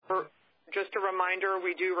just a reminder,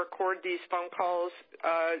 we do record these phone calls,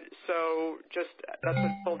 so just that's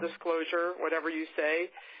a full disclosure. Whatever you say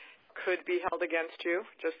could be held against you.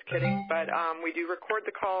 Just kidding. But we do record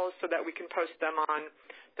the calls so that we can post them on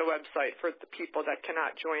the website for the people that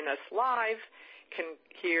cannot join us live can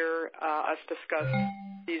hear us discuss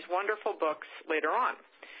these wonderful books later on.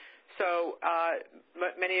 So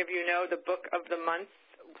many of you know the book of the month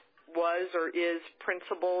was or is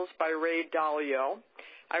Principles by Ray Dalio.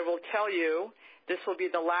 I will tell you, this will be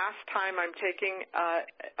the last time I'm taking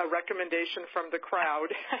a recommendation from the crowd.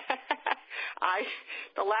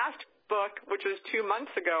 The last book, which was 2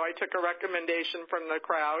 months ago, I took a recommendation from the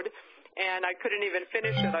crowd, and I couldn't even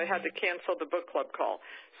finish it. I had to cancel the book club call.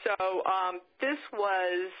 So this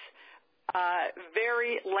was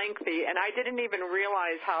very lengthy, and I didn't even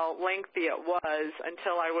realize how lengthy it was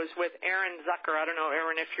until I was with Aaron Zucker. I don't know,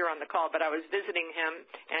 Aaron, if you're on the call, but I was visiting him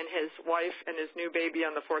and his wife and his new baby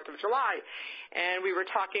on the 4th of July, and we were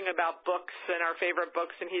talking about books and our favorite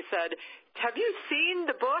books, and he said, have you seen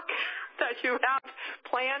the book that you have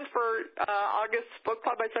planned for August's book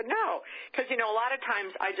club? I said, no, because, a lot of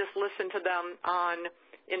times I just listen to them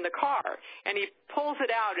in the car, and he pulls it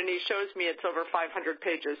out and he shows me it's over 500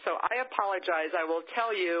 pages. So I apologize. I will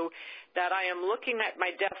tell you that I am looking at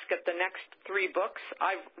my desk at the next 3 books.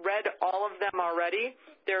 I've read all of them already.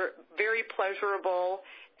 They're very pleasurable,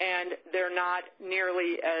 and they're not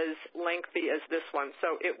nearly as lengthy as this one.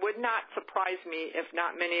 So it would not surprise me if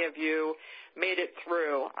not many of you made it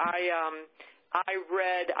through. I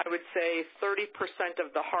read, I would say, 30%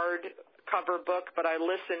 of the hardcover book, but I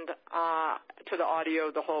listened to the audio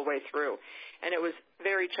the whole way through, and it was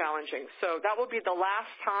very challenging. So that will be the last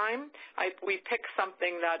time we pick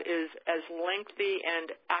something that is as lengthy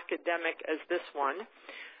and academic as this one.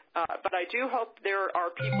 But I do hope there are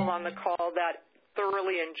people on the call that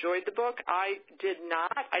thoroughly enjoyed the book. I did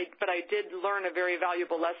not, but I did learn a very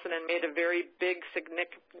valuable lesson and made a very big,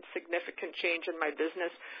 significant change in my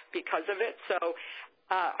business because of it. So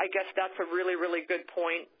I guess that's a really, really good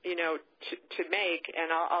point, to make,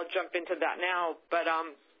 and I'll jump into that now. But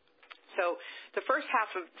so the first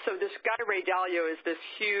half so this guy Ray Dalio is this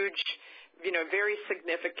huge, very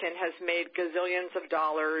significant, has made gazillions of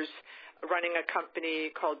dollars running a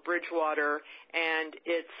company called Bridgewater, and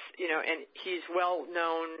it's, and he's well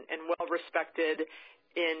known and well respected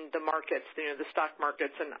in the markets, the stock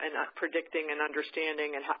markets, and predicting and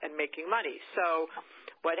understanding and making money. So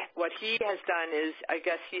what he has done is, I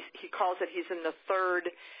guess he calls it, he's in the third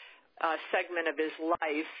segment of his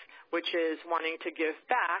life, which is wanting to give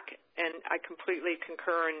back, and I completely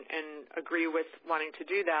concur and agree with wanting to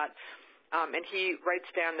do that. And he writes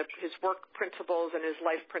down his work principles and his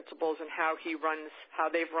life principles and how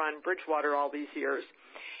they've run Bridgewater all these years.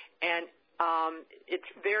 And it's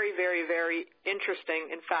very, very, very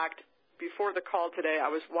interesting. In fact, before the call today, I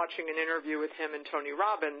was watching an interview with him and Tony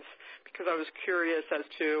Robbins because I was curious as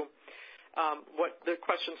to what the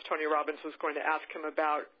questions Tony Robbins was going to ask him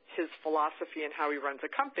about his philosophy and how he runs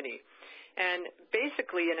a company. And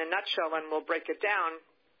basically, in a nutshell, and we'll break it down,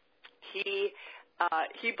 he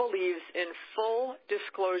believes in full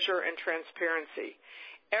disclosure and transparency.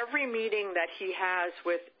 Every meeting that he has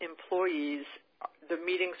with employees, the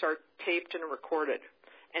meetings are taped and recorded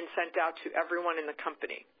and sent out to everyone in the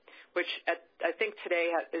company, which I think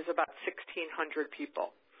today is about 1,600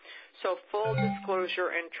 people. So full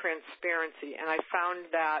disclosure and transparency, and I found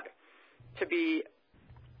that to be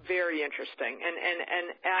very interesting.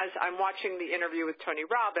 And as I'm watching the interview with Tony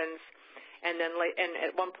Robbins, and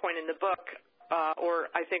at one point in the book, or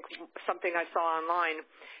I think something I saw online,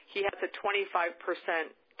 he has a 25%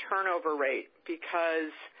 turnover rate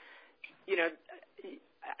because,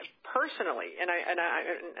 personally, and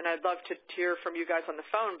I'd love to hear from you guys on the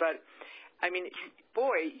phone, but I mean,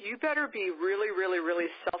 boy, you better be really, really, really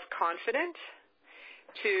self-confident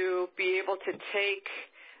to be able to take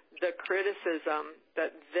the criticism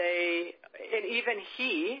that and even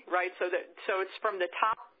he, right? So it's from the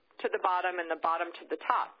top to the bottom and the bottom to the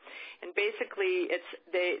top. And basically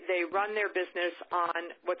they run their business on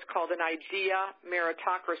what's called an idea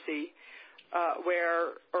meritocracy,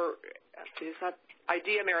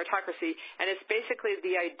 idea meritocracy, and it's basically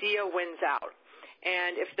the idea wins out.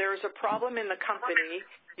 And if there's a problem in the company,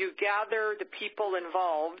 you gather the people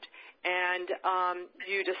involved and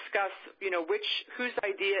you discuss, whose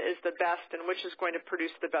idea is the best and which is going to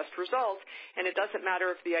produce the best results. And it doesn't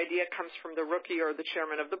matter if the idea comes from the rookie or the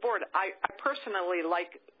chairman of the board. I personally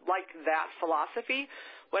like that philosophy.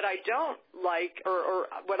 What I don't like, or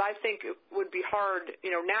what I think would be hard,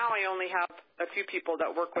 now I only have a few people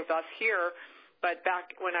that work with us here but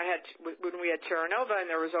back when we had Terra Nova and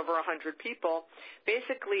there was over 100 people,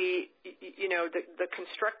 basically, the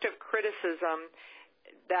constructive criticism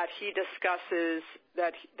that he discusses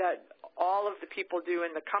that all of the people do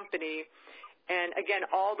in the company, and again,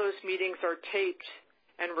 all those meetings are taped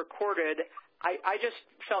and recorded. I just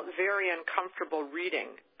felt very uncomfortable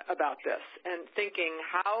reading about this and thinking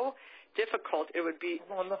how difficult it would be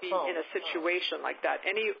to be in a situation like that.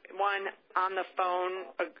 Anyone on the phone,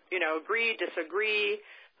 agree, disagree?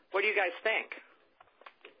 What do you guys think?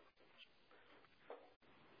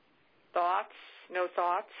 Thoughts? No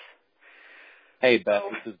thoughts? Hey, Beth,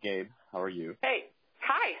 this is Gabe. How are you? Hey.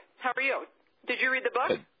 Hi. How are you? Did you read the book?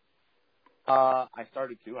 Good. I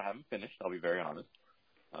started to. I haven't finished. I'll be very honest.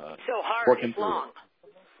 So hard. It's long.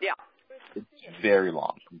 Yeah. It's very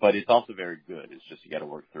long, but it's also very good. It's just you got to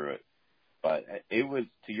work through it. But it was,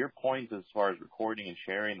 to your point, as far as recording and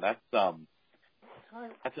sharing, that's a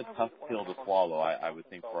tough pill to swallow, I would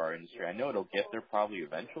think, for our industry. I know it'll get there probably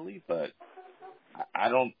eventually, but I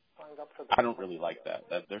don't really like that.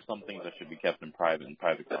 There's some things that should be kept in private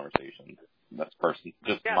conversations. That's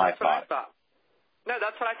my thought. No,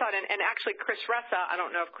 that's what I thought. And actually, Chris Ressa, I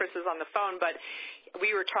don't know if Chris is on the phone, but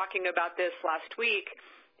we were talking about this last week,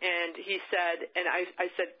 and he said, and I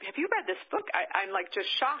said, have you read this book? I'm like just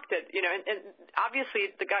shocked at, and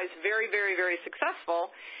obviously the guy's very, very, very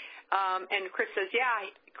successful. And Chris says,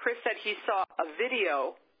 yeah, Chris said he saw a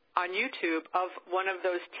video on YouTube of one of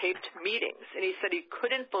those taped meetings, and he said he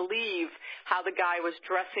couldn't believe how the guy was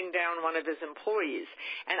dressing down one of his employees.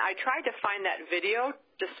 And I tried to find that video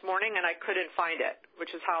this morning, and I couldn't find it,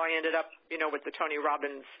 which is how I ended up, with the Tony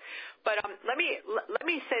Robbins. But let me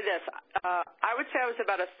say this. I would say I was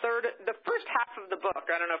about a third, the first half of the book.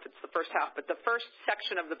 I don't know if it's the first half, but the first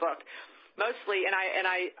section of the book, mostly, and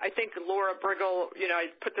I think Laura Briggle,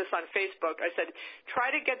 I put this on Facebook. I said,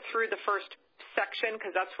 try to get through the first section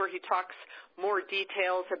because that's where he talks more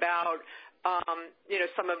details about,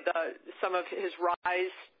 some of his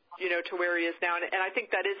rise, to where he is now. And I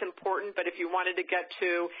think that is important, but if you wanted to get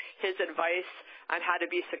to his advice on how to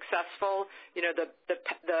be successful,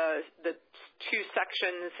 the two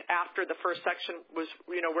sections after the first section was,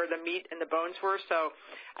 where the meat and the bones were. So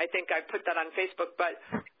I think I put that on Facebook. But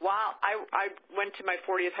while I went to my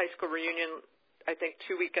 40th high school reunion, I think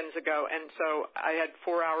 2 weekends ago, and so I had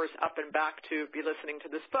 4 hours up and back to be listening to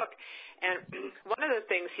this book. And one of the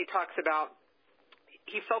things he talks about,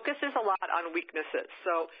 he focuses a lot on weaknesses.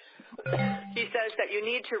 So he says that you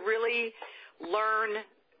need to really learn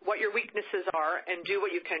what your weaknesses are and do what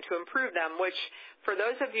you can to improve them, which for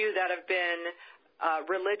those of you that have been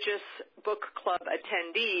religious book club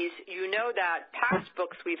attendees, you know that past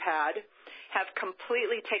books we've had have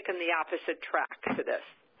completely taken the opposite track to this,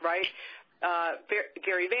 right?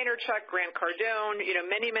 Gary Vaynerchuk, Grant Cardone,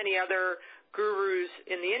 many, many other gurus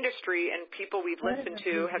in the industry and people we've listened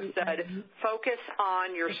to have said, focus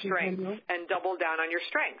on your strengths and double down on your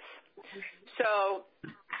strengths. So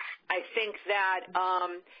I think that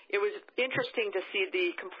it was interesting to see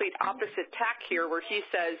the complete opposite tack here where he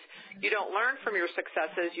says you don't learn from your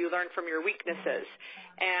successes, you learn from your weaknesses.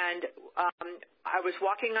 And I was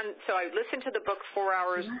walking on, so I listened to the book 4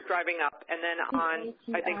 hours driving up, and then on,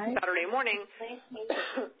 I think, Saturday morning,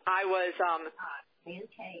 I was,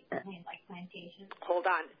 hold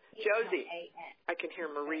on, Josie, I can hear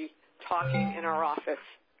Marie talking in our office.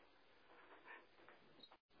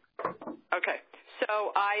 Okay,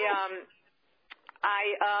 so I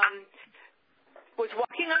was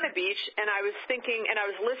walking on the beach, and I was thinking, and I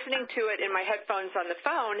was listening to it in my headphones on the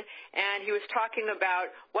phone, and he was talking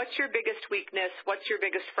about what's your biggest weakness, what's your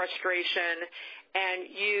biggest frustration, and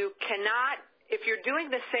you cannot, if you're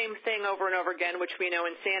doing the same thing over and over again, which we know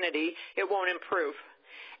insanity, it won't improve.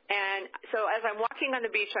 And so as I'm walking on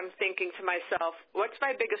the beach, I'm thinking to myself, what's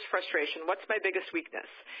my biggest frustration? What's my biggest weakness?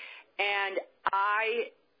 And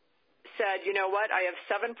I said, you know what, I have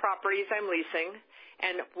 7 properties I'm leasing,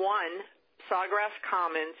 and one, Sawgrass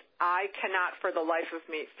Commons, I cannot for the life of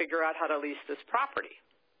me figure out how to lease this property.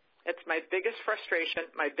 It's my biggest frustration,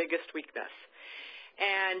 my biggest weakness.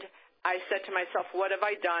 And I said to myself, what have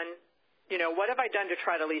I done? What have I done to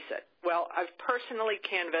try to lease it? Well, I've personally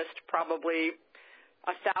canvassed probably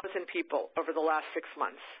 1,000 people over the last 6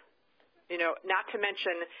 months. Not to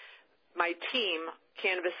mention my team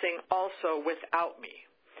canvassing also without me.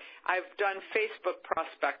 I've done Facebook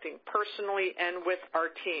prospecting personally and with our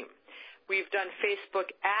team. We've done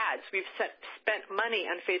Facebook ads. We've spent money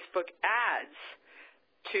on Facebook ads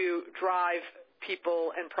to drive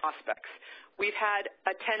people and prospects. We've had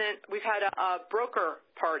a broker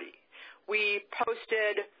party. We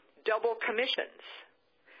posted double commissions.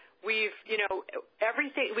 We've,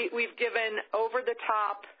 everything. We've given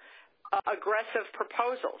over-the-top, aggressive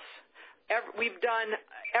proposals. We've done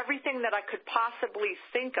everything that I could possibly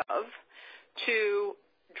think of to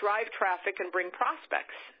drive traffic and bring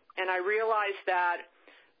prospects. And I realized that,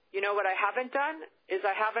 what I haven't done is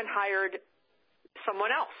I haven't hired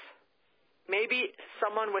someone else. Maybe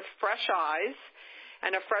someone with fresh eyes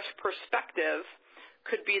and a fresh perspective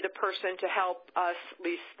could be the person to help us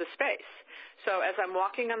lease the space. So as I'm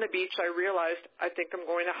walking on the beach, I realized I think I'm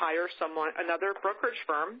going to hire another brokerage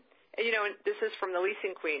firm. And this is from the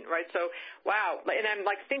Leasing Queen, right? So, wow. And I'm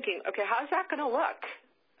like thinking, okay, how's that going to look?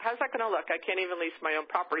 How's that going to look? I can't even lease my own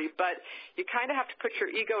property. But you kind of have to put your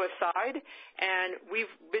ego aside. And we've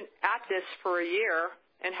been at this for a year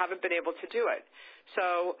and haven't been able to do it.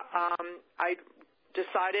 So I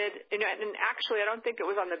decided, and actually I don't think it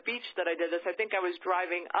was on the beach that I did this. I think I was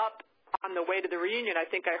driving up on the way to the reunion. I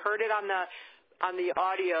think I heard it on the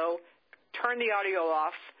audio, turned the audio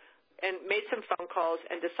off, and made some phone calls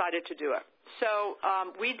and decided to do it. So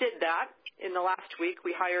we did that in the last week. We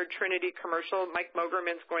hired Trinity Commercial. Mike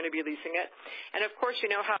Mogerman's going to be leasing it. And, of course, you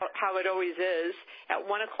know how it always is. At 1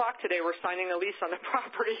 o'clock today, we're signing a lease on the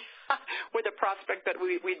property with a prospect that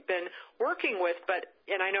we'd been working with.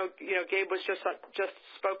 And I know, Gabe was just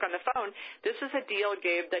spoke on the phone. This is a deal,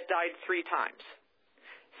 Gabe, that died 3 times.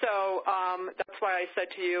 So that's why I said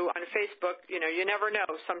to you on Facebook, you never know.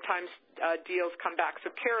 Sometimes deals come back. So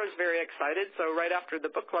Kara's very excited. So right after the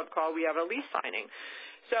book club call, we have a lease signing.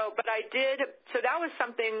 So that was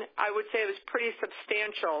something I would say was pretty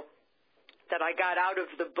substantial that I got out of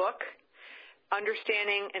the book,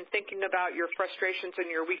 understanding and thinking about your frustrations and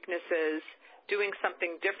your weaknesses, doing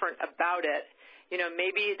something different about it.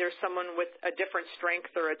 Maybe there's someone with a different strength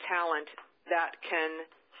or a talent that can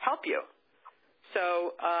help you.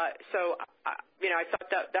 So I thought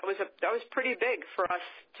that was pretty big for us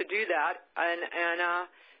to do that, and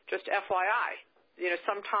just FYI,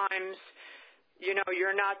 sometimes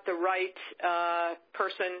you're not the right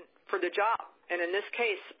person for the job, and in this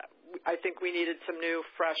case, I think we needed some new,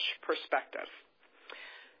 fresh perspective.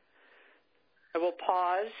 I will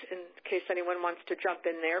pause in case anyone wants to jump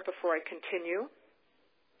in there before I continue.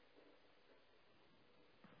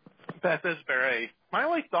 Beth, this is Barry. My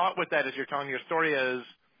only thought with that as you're telling your story is,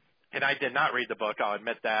 and I did not read the book, I'll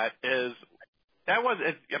admit that,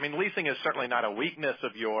 leasing is certainly not a weakness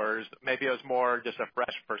of yours. Maybe it was more just a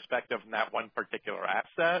fresh perspective from that one particular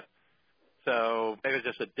asset. So maybe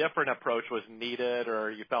just a different approach was needed, or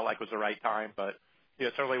you felt like it was the right time, but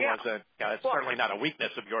it certainly wasn't. It's certainly not a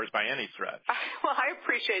weakness of yours by any stretch. Well, I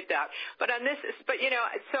appreciate that. But on this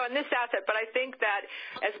asset, but I think that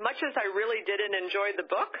as much as I really didn't enjoy the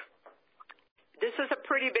book, this is a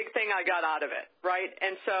pretty big thing I got out of it, right?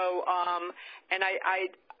 And so, and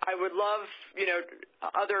I would love,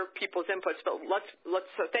 other people's inputs, but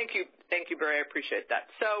so thank you, Barry, I appreciate that.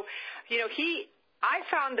 So, I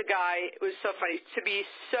found the guy, it was so funny, to be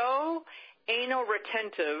so anal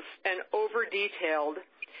retentive and over-detailed,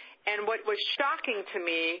 and what was shocking to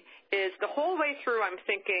me is the whole way through I'm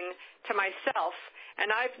thinking to myself, and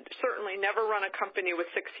I've certainly never run a company with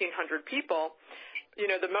 1,600 people.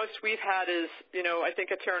 The most we've had is, I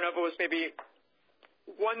think at Terra Nova was maybe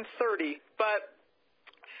 130. But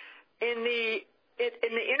in the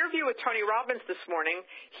interview with Tony Robbins this morning,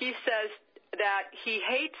 he says that he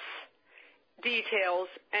hates details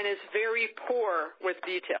and is very poor with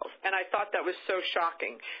details. And I thought that was so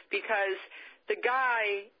shocking because the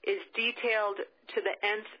guy is detailed to the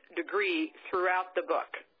nth degree throughout the book.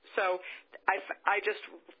 So I just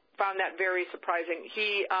found that very surprising.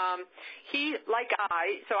 He like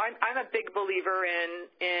so I'm a big believer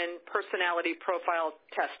in personality profile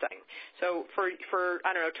testing. So for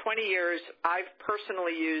 20 years, I've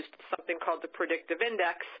personally used something called the Predictive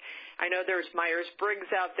Index. I know there's Myers-Briggs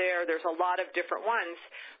out there. There's a lot of different ones.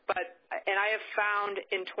 And I have found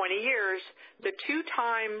in 20 years, the 2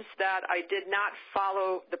 times that I did not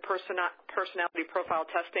follow the personality profile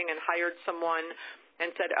testing and hired someone and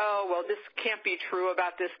said, oh, well, this can't be true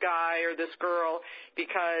about this guy or this girl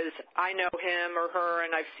because I know him or her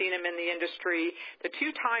and I've seen him in the industry. The 2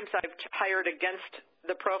 times I've hired against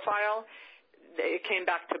the profile, it came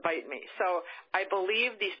back to bite me. So I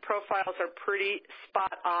believe these profiles are pretty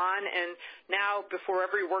spot on. And now before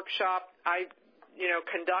every workshop, I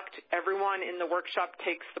conduct, everyone in the workshop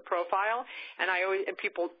takes the profile, and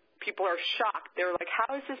people are shocked. They're like,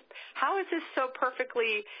 how is this so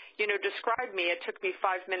perfectly, described me? It took me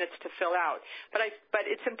 5 minutes to fill out. But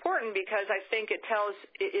it's important because I think it tells,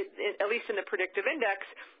 at least in the Predictive Index,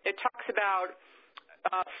 it talks about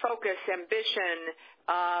focus, ambition,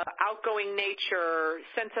 outgoing nature,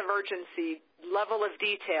 sense of urgency, level of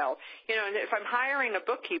detail. And if I'm hiring a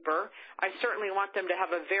bookkeeper, I certainly want them to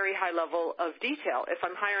have a very high level of detail. If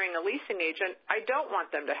I'm hiring a leasing agent, I don't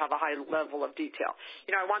want them to have a high level of detail.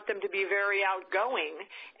 I want them to be very outgoing.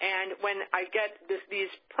 And when I get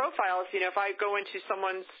these profiles, if I go into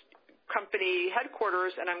someone's company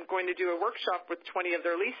headquarters and I'm going to do a workshop with 20 of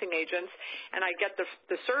their leasing agents, and I get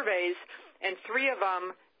the surveys, and 3 of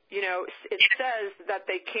them, it says that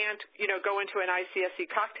they can't, go into an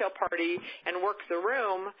ICSC cocktail party and work the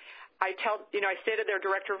room. I say to their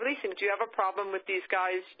director of leasing, do you have a problem with these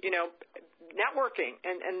guys, networking?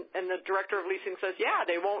 And the director of leasing says, yeah,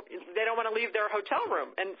 they don't want to leave their hotel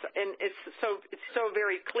room. And it's so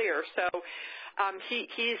very clear. So,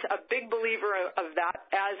 he's a big believer of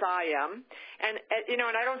that, as I am. And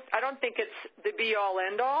I don't think it's the be all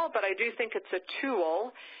end all, but I do think it's a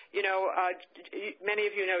tool. Many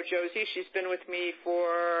of you know Josie. She's been with me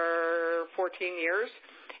for 14 years.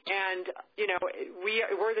 And,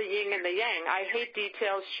 we're the yin and the yang. I hate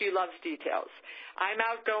details. She loves details. I'm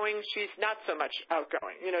outgoing. She's not so much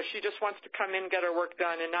outgoing. She just wants to come in, get her work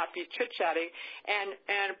done, and not be chit-chatting.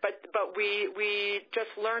 But we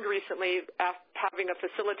just learned recently, having a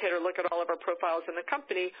facilitator look at all of our profiles in the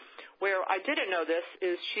company, where I didn't know this,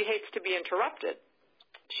 is she hates to be interrupted.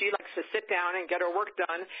 She likes to sit down and get her work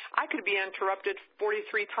done. I could be interrupted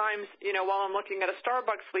 43 times, while I'm looking at a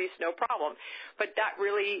Starbucks lease, no problem. But that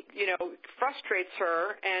really, frustrates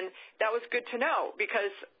her, and that was good to know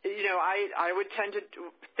because, I would tend to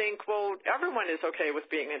think, well, everyone is okay with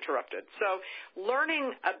being interrupted. So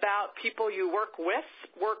learning about people you work with,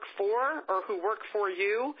 work for, or who work for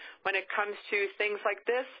you when it comes to things like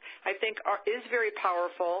this, I think is very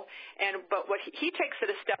powerful. But what he takes it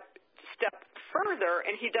a step further,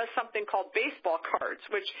 and he does something called baseball cards,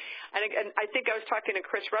 which, and I think I was talking to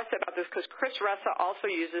Chris Ressa about this because Chris Ressa also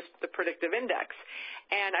uses the predictive index.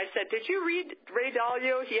 And I said, did you read Ray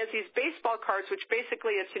Dalio? He has these baseball cards, which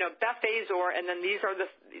basically it's, Beth Azor, and then these are the,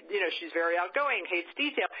 she's very outgoing, hates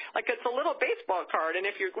detail. Like it's a little baseball card, and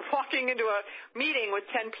if you're walking into a meeting with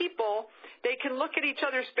 10 people, they can look at each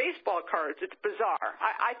other's baseball cards. It's bizarre.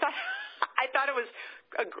 I thought it was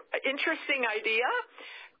an interesting idea.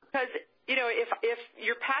 Because, if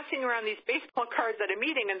you're passing around these baseball cards at a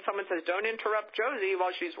meeting and someone says, don't interrupt Josie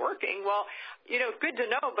while she's working, well, good to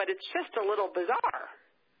know, but it's just a little bizarre.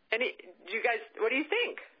 And what do you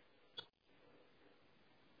think?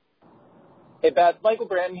 Hey, Beth, Michael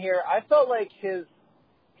Branton here. I felt like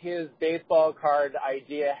his baseball card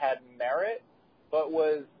idea had merit, but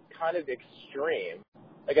was kind of extreme.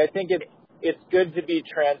 Like, I think it's good to be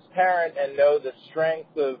transparent and know the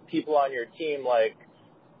strengths of people on your team, like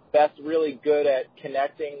Beth's really good at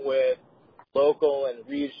connecting with local and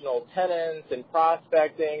regional tenants and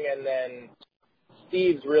prospecting, and then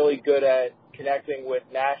Steve's really good at connecting with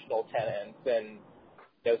national tenants and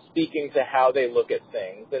speaking to how they look at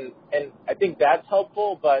things. And I think that's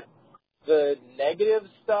helpful, but the negative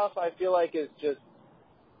stuff I feel like is just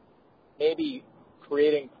maybe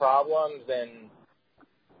creating problems and,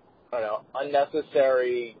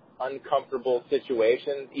 unnecessary, uncomfortable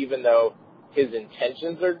situations, even though his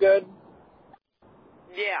intentions are good.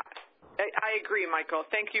 Yeah, I agree, Michael.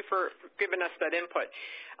 Thank you for giving us that input.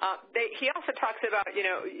 He also talks about,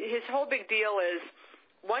 his whole big deal is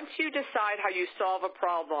once you decide how you solve a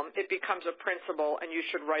problem, it becomes a principle and you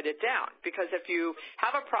should write it down. Because if you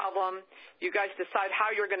have a problem, you guys decide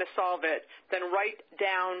how you're going to solve it, then write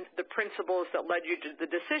down the principles that led you to the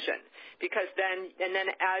decision. Because then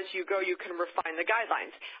as you go, you can refine the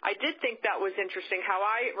guidelines. I did think that was interesting how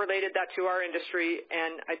I related that to our industry.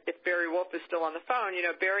 And if Barry Wolf is still on the phone,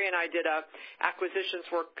 Barry and I did a acquisitions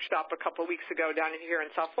workshop a couple of weeks ago down here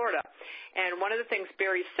in South Florida. And one of the things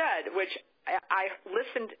Barry said, which I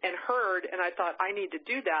listened and heard, and I thought, I need to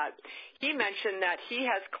do that. He mentioned that he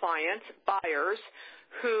has clients, buyers,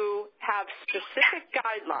 who have specific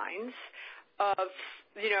guidelines of,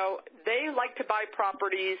 they like to buy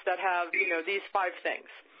properties that have, these 5 things.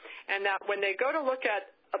 And that when they go to look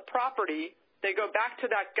at a property, they go back to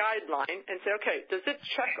that guideline and say, okay, does it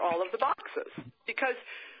check all of the boxes? Because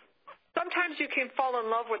sometimes you can fall in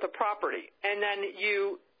love with a property, and then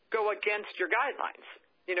you go against your guidelines.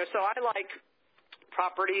 So I like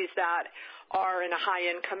properties that are in a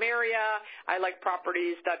high-income area. I like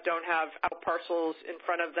properties that don't have out parcels in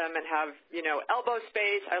front of them and have, elbow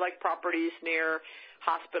space. I like properties near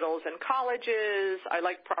hospitals and colleges. I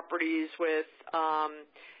like properties with,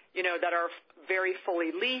 that are very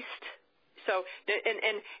fully leased. So,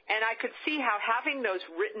 and I could see how having those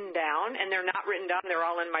written down, and they're not written down, they're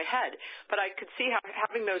all in my head, but I could see how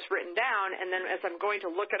having those written down, and then as I'm going to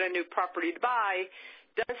look at a new property to buy,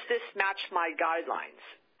 does this match my guidelines?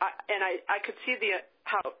 I could see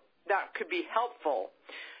how that could be helpful.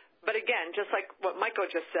 But again, just like what Michael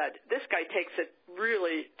just said, this guy takes it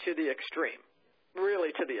really to the extreme,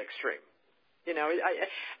 really to the extreme. You know,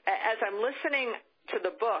 as I'm listening to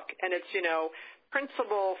the book, and it's, you know,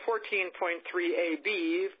 Principle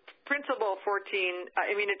 14.3AB, Principle 14.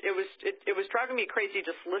 I mean, it was driving me crazy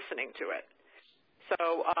just listening to it.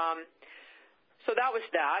 So, so that was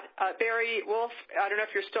that. Barry Wolf, I don't know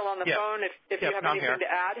if you're still on the phone. If you have anything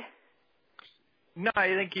to add. No,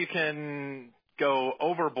 I think you can go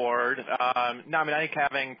overboard. No, I mean, I think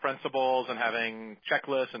having principles and having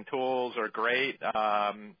checklists and tools are great.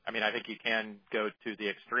 I mean, I think you can go to the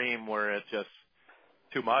extreme where it's just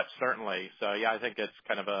too much, certainly. So, yeah, I think it's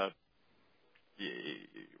kind of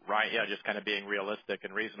just kind of being realistic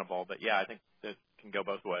and reasonable. But, yeah, I think it can go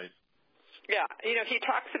both ways. Yeah, you know, he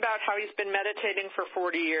talks about how he's been meditating for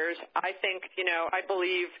 40 years. I think, you know, I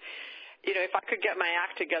believe, you know, if I could get my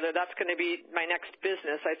act together, that's going to be my next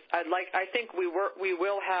business. I think we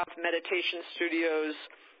will have meditation studios,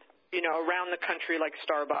 you know, around the country like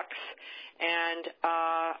Starbucks. And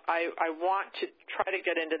I want to try to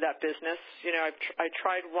get into that business. You know, I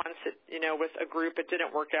tried once, you know, with a group. It didn't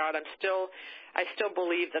work out. I still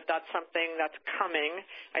believe that that's something that's coming.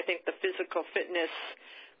 I think the physical fitness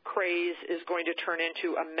craze is going to turn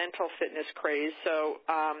into a mental fitness craze. So,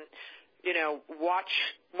 you know, watch.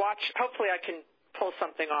 Hopefully I can pull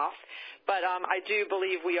something off. But I do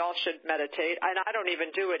believe we all should meditate, and I don't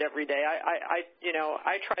even do it every day.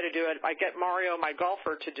 I try to do it. I get Mario, my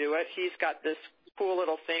golfer, to do it. He's got this cool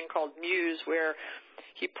little thing called Muse where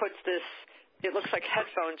he puts this, it looks like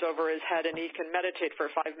headphones over his head, and he can meditate for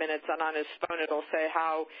 5 minutes, and on his phone it'll say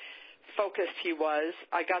how focused he was.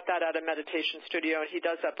 I got that at a meditation studio, and he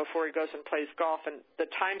does that before he goes and plays golf, and the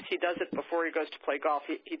times he does it before he goes to play golf,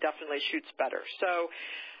 he definitely shoots better. So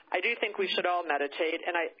I do think we should all meditate,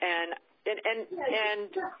 and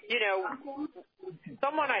you know,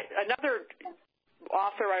 another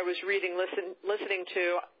author I was listening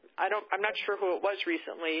to, I'm not sure who it was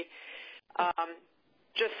recently,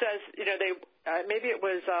 just says, you know, maybe it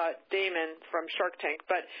was Damon from Shark Tank,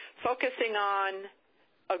 but focusing on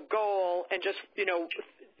a goal and just, you know,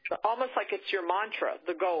 almost like it's your mantra,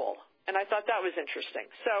 the goal. And I thought that was interesting.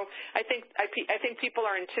 So I think people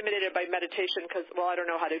are intimidated by meditation because, well, I don't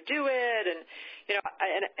know how to do it, and you know,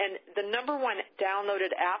 and the number one downloaded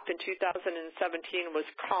app in 2017 was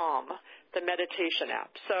Calm, the meditation app.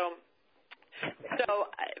 So,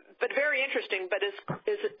 but very interesting. But as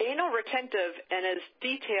anal retentive and as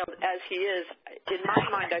detailed as he is, in my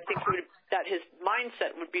mind, I think that his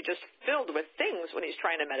mindset would be just filled with things when he's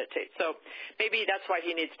trying to meditate. So maybe that's why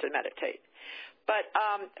he needs to meditate. But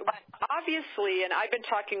obviously, and I've been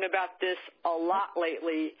talking about this a lot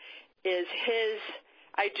lately, is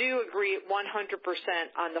I do agree 100%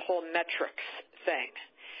 on the whole metrics thing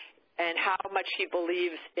and how much he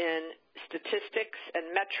believes in statistics and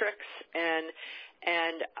metrics.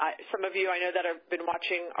 And some of you I know that have been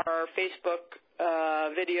watching our Facebook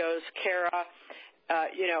videos, Kara,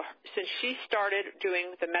 you know, since she started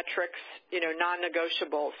doing the metrics, you know,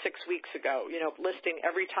 non-negotiable 6 weeks ago, you know, listing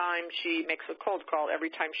every time she makes a cold call, every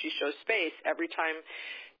time she shows space, every time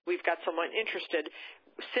we've got someone interested.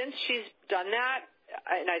 Since she's done that,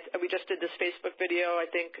 and we just did this Facebook video, I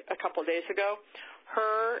think, a couple of days ago,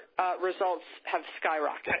 her results have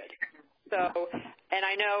skyrocketed. So, and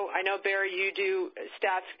I know, Barry, you do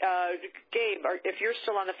stats. Gabe, if you're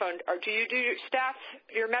still on the phone, do you do stats,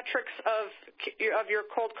 your metrics of your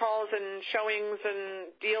cold calls and showings and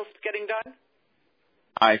deals getting done?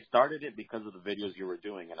 I started it because of the videos you were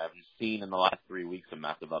doing, and I've seen in the last 3 weeks a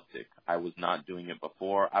massive uptick. I was not doing it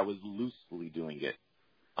before. I was loosely doing it.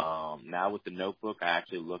 Now with the notebook, I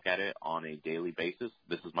actually look at it on a daily basis.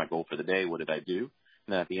 This is my goal for the day. What did I do?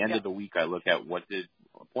 And then at the end of the week, I look at what did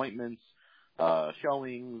appointments,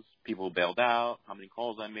 showings, people bailed out, how many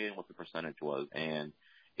calls I made, and what the percentage was. And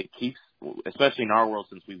it keeps, especially in our world,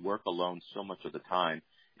 since we work alone so much of the time,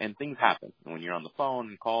 and things happen. And when you're on the phone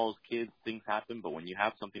and calls, kids, things happen. But when you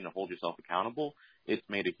have something to hold yourself accountable, it's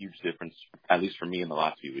made a huge difference, at least for me in the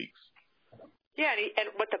last few weeks. Yeah, and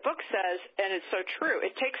what the book says, and it's so true,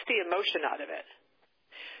 it takes the emotion out of it.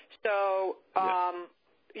 So,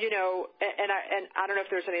 you know, and I don't know if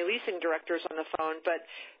there's any leasing directors on the phone, but,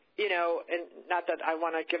 you know, and not that I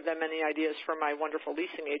want to give them any ideas for my wonderful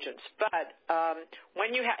leasing agents, but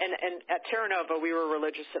when you and at Terra Nova, we were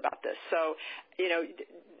religious about this. So, you know,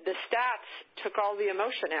 the stats took all the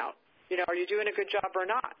emotion out. Are you doing a good job or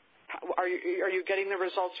not? Are you getting the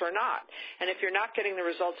results or not? And if you're not getting the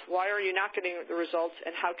results, why are you not getting the results,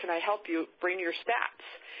 and how can I help you bring your stats?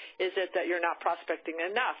 Is it that you're not prospecting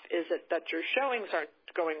enough? Is it that your showings aren't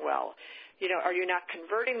going well? Are you not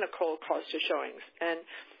converting the cold calls to showings? And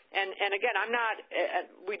again,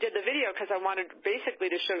 we did the video because I wanted basically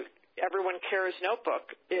to show everyone Kara's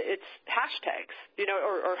notebook. It's hashtags,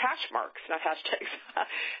 or hash marks, not hashtags,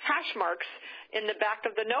 hash marks in the back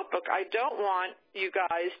of the notebook. I don't want you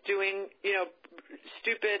guys doing,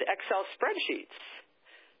 stupid Excel spreadsheets.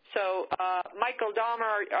 So, Michael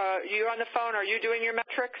Dahmer, you on the phone? Are you doing your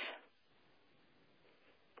metrics?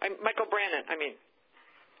 Michael Brannon, I mean.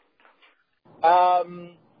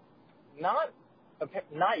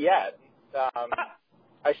 Not yet.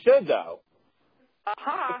 I should, though.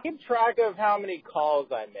 I keep track of how many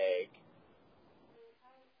calls I make.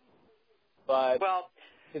 But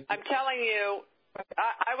I'm telling you,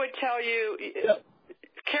 I would tell you,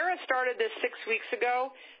 Kara started this 6 weeks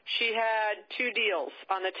ago. She had 2 deals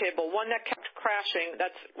on the table. One that kept crashing.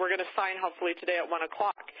 We're going to sign hopefully today at 1:00.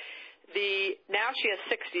 Now she has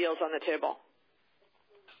 6 deals on the table.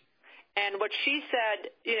 And what she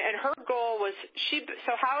said, and her goal was,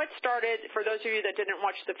 so how it started, for those of you that didn't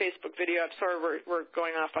watch the Facebook video, I'm sorry we're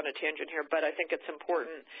going off on a tangent here, but I think it's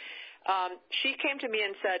important. She came to me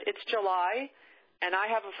and said, it's July, and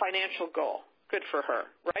I have a financial goal. Good for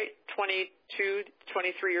her, right? 22,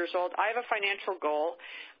 23 years old. I have a financial goal.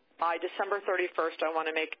 By December 31st, I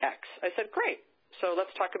want to make X. I said, great. So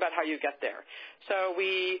let's talk about how you get there. So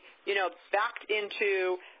we, backed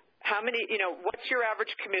into how many, what's your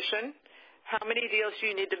average commission? How many deals do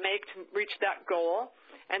you need to make to reach that goal?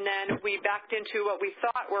 And then we backed into what we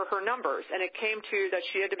thought were her numbers, and it came to that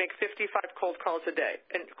she had to make 55 cold calls a day.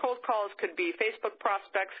 And cold calls could be Facebook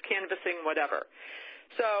prospects, canvassing, whatever.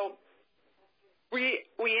 So we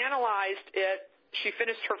analyzed it. She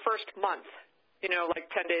finished her first month, like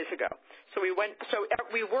 10 days ago. So we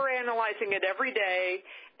were analyzing it every day,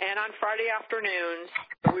 and on Friday afternoons,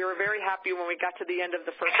 we were very happy when we got to the end of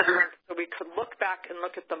the first month, so we could look back and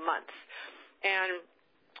look at the months. And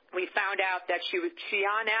we found out that she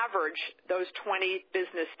on average, those 20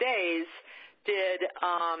 business days, did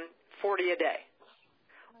 40 a day.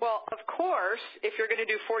 Well, of course, if you're going to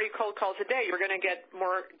do 40 cold calls a day, you're going to get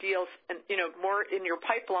more deals, and more in your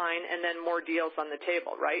pipeline, and then more deals on the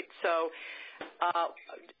table, right? So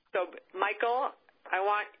Michael, I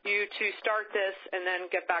want you to start this and then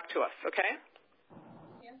get back to us, okay?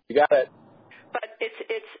 You got it. But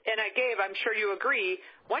and I'm sure you agree,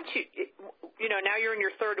 once now you're in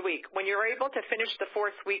your 3rd week. When you're able to finish the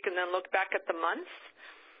 4th week and then look back at the months,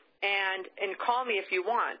 and call me if you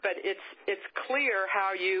want, but it's clear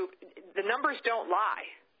how the numbers don't lie.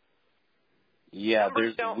 Yeah,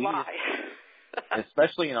 numbers don't lie.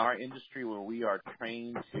 Especially in our industry where we are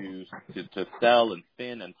trained to sell and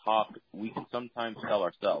spin and talk, we can sometimes sell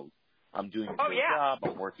ourselves. I'm doing a good job,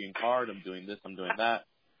 I'm working hard, I'm doing this, I'm doing that.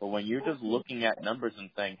 But when you're just looking at numbers and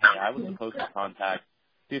saying, hey, I was supposed to contact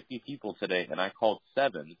 50 people today and I called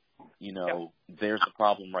 7, there's a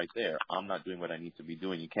problem right there. I'm not doing what I need to be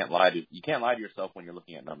doing. You can't lie to yourself when you're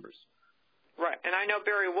looking at numbers. Right. And I know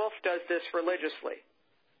Barry Wolf does this religiously.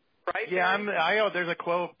 Right? Yeah, there's a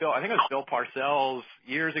quote, I think it was Bill Parcells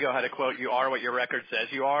years ago had a quote, you are what your record says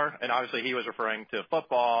you are. And obviously he was referring to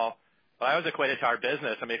football. But I always equate it to our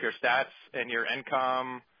business. I mean, if your stats and your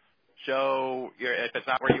income show if it's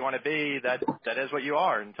not where you want to be, that is what you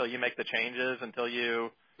are until you make the changes, until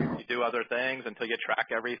you do other things, until you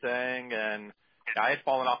track everything. And I had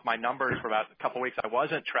fallen off my numbers for about a couple of weeks. I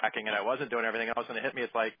wasn't tracking it. I wasn't doing everything else. And it hit me.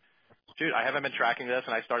 It's like, shoot, I haven't been tracking this.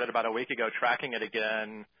 And I started about a week ago tracking it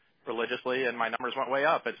again religiously, and my numbers went way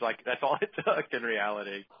up. It's like that's all it took in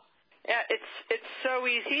reality. Yeah, it's so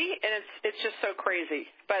easy, and it's just so crazy.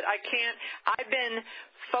 But I can't.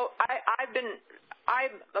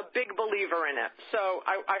 I'm a big believer in it. So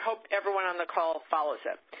I hope everyone on the call follows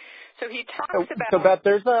it. So he talks about. So Beth,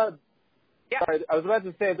 there's a. Yeah. Sorry, I was about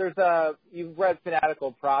to say you've read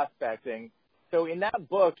Fanatical Prospecting. So in that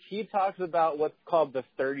book, he talks about what's called the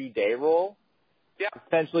 30-day rule. Yeah.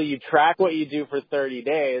 Essentially, you track what you do for 30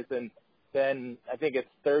 days, and then I think it's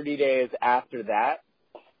 30 days after that,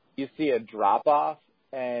 you see a drop-off,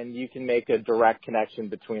 and you can make a direct connection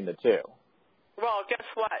between the two. Well, guess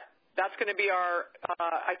what? That's going to be our,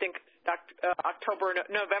 I think,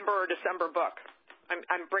 November or December book.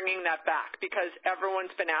 I'm bringing that back because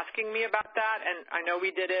everyone's been asking me about that, and I know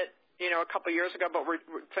we did it, a couple years ago, but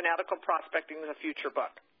Fanatical Prospecting is a future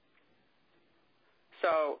book.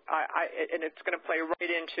 So, and it's going to play right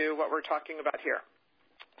into what we're talking about here.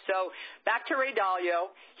 So back to Ray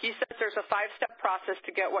Dalio, he says there's a 5-step process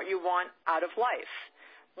to get what you want out of life.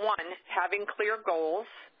 1, having clear goals.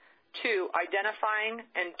 2, identifying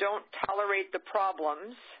and don't tolerate the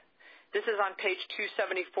problems. This is on page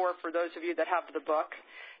 274 for those of you that have the book.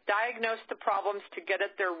 Diagnose the problems to get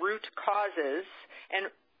at their root causes. And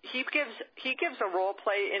he gives a role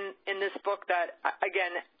play in this book that,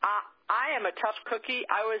 again, I am a tough cookie.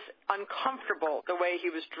 I was uncomfortable the way he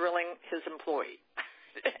was drilling his employee.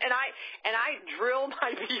 And I drill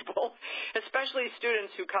my people, especially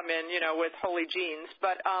students who come in, with holy genes.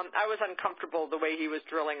 But I was uncomfortable the way he was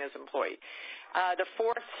drilling his employee. The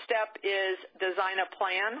 4th step is design a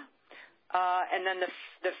plan, and then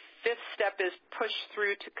the 5th step is push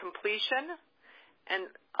through to completion, and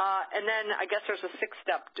then I guess there's a 6th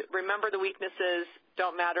step. Remember the weaknesses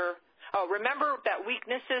don't matter. Oh, remember that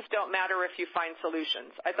weaknesses don't matter if you find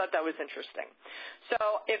solutions. I thought that was interesting.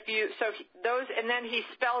 So and then he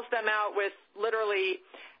spells them out with literally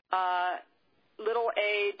little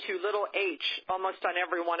a to little h almost on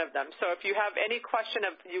every one of them. So if you have any question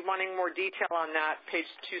of you wanting more detail on that, page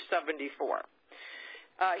 274.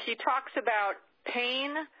 He talks about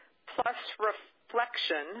pain plus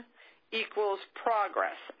reflection equals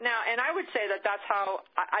progress. Now, and I would say that that's how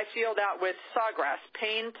I feel that with Sawgrass.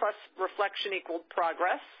 Pain plus reflection equaled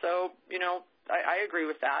progress. So, I agree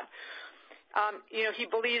with that. He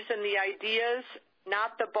believes in the ideas,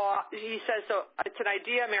 not the boss. He says so it's an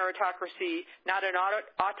idea meritocracy, not an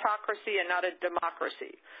autocracy and not a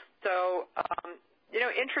democracy. So,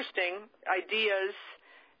 interesting ideas,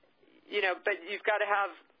 but you've got to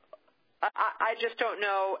have I just don't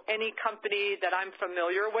know any company that I'm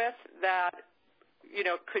familiar with that,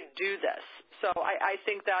 could do this. So I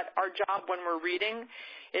think that our job when we're reading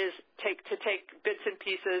is to take bits and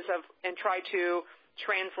pieces and try to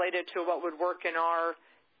translate it to what would work in our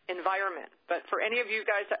environment. But for any of you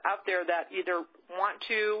guys out there that either want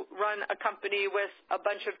to run a company with a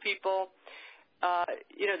bunch of people,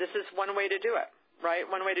 this is one way to do it, right?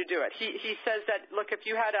 One way to do it. He says that, look, if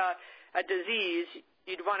you had a disease,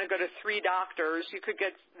 you'd want to go to 3 doctors.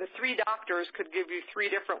 The 3 doctors could give you 3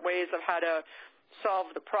 different ways of how to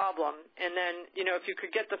solve the problem. And then, if you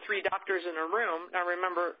could get the 3 doctors in a room, now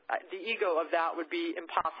remember, the ego of that would be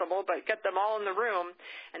impossible, but get them all in the room,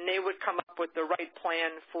 and they would come up with the right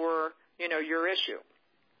plan for, your issue.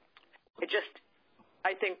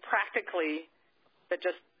 I think practically, it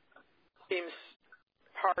just seems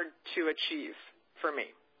hard to achieve for me.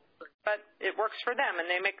 But it works for them, and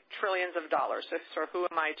they make trillions of dollars, so who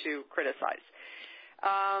am I to criticize?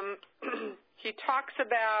 He talks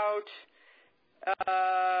about,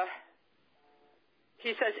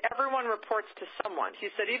 he says everyone reports to someone. He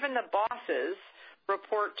said even the bosses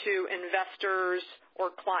report to investors or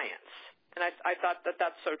clients. And I thought that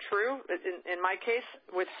that's so true. In my case,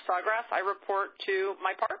 with Sawgrass, I report to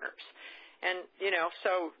my partners. And,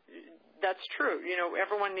 so that's true.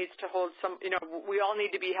 Everyone needs to hold we all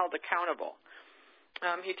need to be held accountable.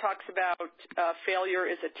 He talks about failure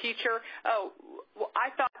is a teacher. Oh, well,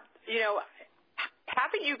 I thought,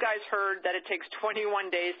 haven't you guys heard that it takes 21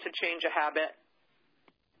 days to change a habit?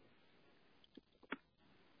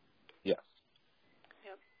 Yes.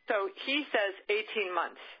 Yep. So he says 18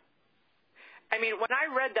 months. I mean, when I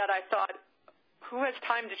read that, I thought, who has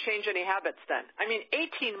time to change any habits then?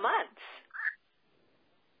 18 months.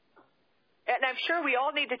 And I'm sure we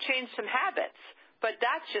all need to change some habits, but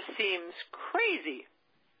that just seems crazy.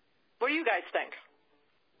 What do you guys think?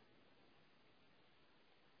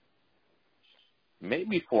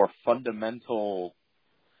 Maybe for fundamental,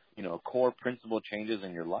 core principle changes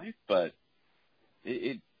in your life, but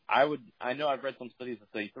I know I've read some studies that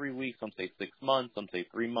say 3 weeks, some say 6 months, some say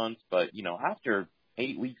 3 months, but, after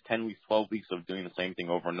 8 weeks, 10 weeks, 12 weeks of doing the same thing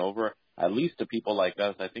over and over, at least to people like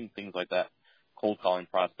us, I think things like that, cold calling,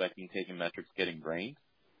 prospecting, taking metrics, getting brains,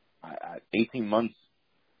 18 months,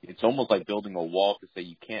 it's almost like building a wall to say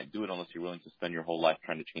you can't do it unless you're willing to spend your whole life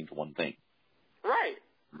trying to change one thing. Right.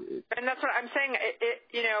 And that's what I'm saying.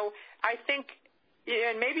 I think,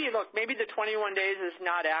 and maybe the 21 days is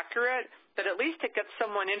not accurate, but at least it gets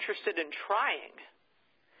someone interested in trying.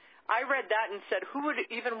 I read that and said, who would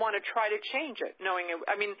even want to try to change it, knowing it?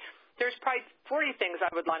 There's probably 40 things I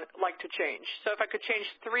would like to change. So if I could change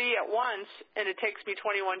 3 at once and it takes me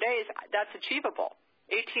 21 days, that's achievable.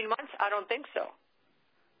 18 months, I don't think so.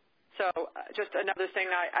 So just another thing,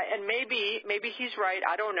 and maybe he's right,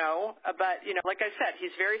 I don't know, but, like I said,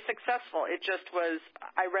 he's very successful. It just was,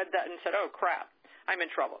 I read that and said, oh, crap, I'm in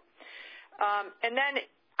trouble. And then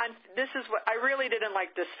this is what, I really didn't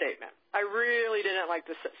like this statement.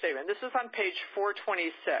 This is on page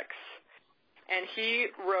 426, and he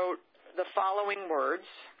wrote, the following words.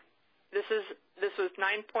 This was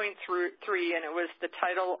 9.3, and it was the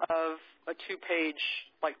title of a 2-page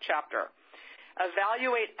chapter.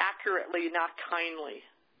 Evaluate accurately, not kindly.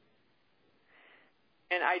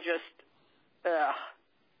 And I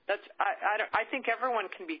think everyone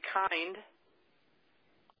can be kind.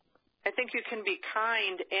 I think you can be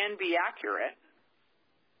kind and be accurate.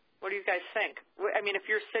 What do you guys think? I mean, if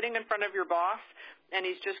you're sitting in front of your boss and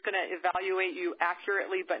he's just going to evaluate you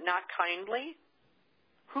accurately but not kindly,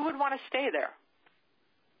 who would want to stay there?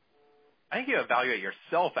 I think you evaluate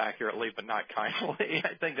yourself accurately but not kindly.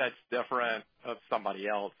 I think that's different of somebody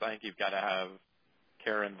else. I think you've got to have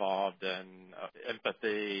care involved and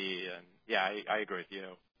empathy. And, yeah, I agree with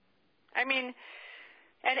you. I mean,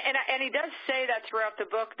 and he does say that throughout the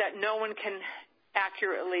book that no one can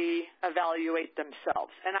accurately evaluate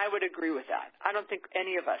themselves, and I would agree with that. I don't think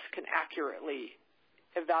any of us can accurately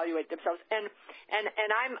evaluate themselves, and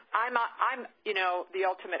I'm the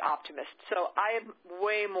ultimate optimist. So I am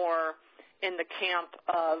way more in the camp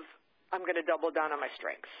of I'm going to double down on my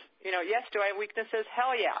strengths. Yes, do I have weaknesses?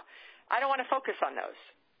 Hell yeah. I don't want to focus on those.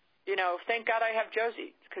 Thank God I have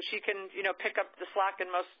Josie because she can pick up the slack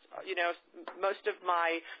in most of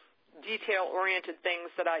my detail-oriented things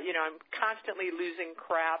that I'm constantly losing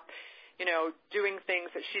crap, doing things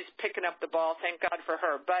that she's picking up the ball. Thank God for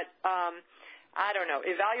her. But I don't know.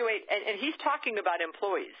 Evaluate, and he's talking about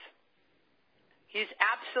employees. He's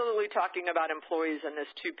absolutely talking about employees in this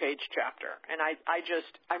 2-page chapter. And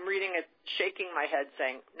I'm reading it, shaking my head,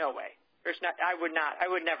 saying, no way. I would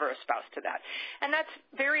never espouse to that. And that's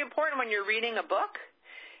very important when you're reading a book.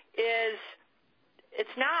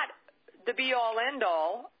 It's not the be-all,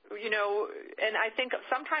 end-all, and I think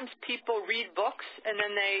sometimes people read books and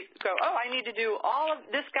then they go, oh, I need to do all of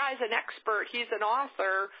this. Guy's an expert. He's an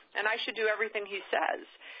author, and I should do everything he says.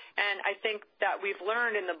 And I think that we've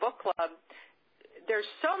learned in the book club there's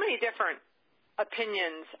so many different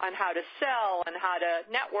opinions on how to sell and how to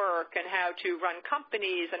network and how to run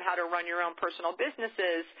companies and how to run your own personal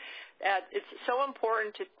businesses. It's so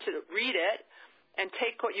important to read it and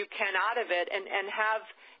take what you can out of it and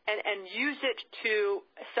use it to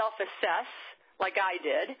self-assess like I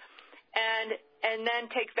did and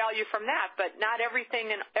then take value from that. But not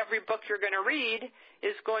everything in every book you're going to read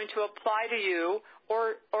is going to apply to you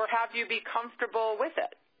or have you be comfortable with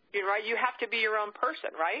it. Right? You have to be your own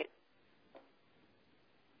person, right?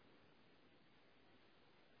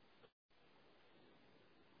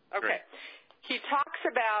 Okay. He talks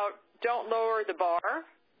about don't lower the bar,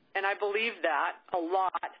 and I believe that a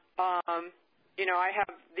lot. I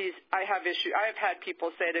have issues. I have had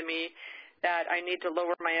people say to me that I need to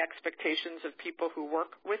lower my expectations of people who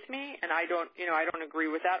work with me, and I don't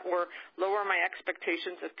agree with that, or lower my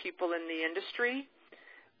expectations of people in the industry.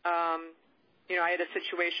 I had a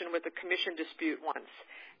situation with a commission dispute once,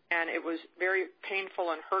 and it was very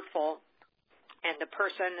painful and hurtful. And the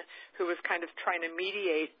person who was kind of trying to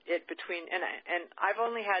mediate it between, and I've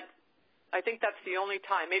only had, I think that's the only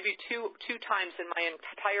time, maybe two times in my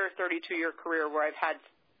entire 32-year career where I've had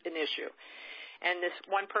an issue. And this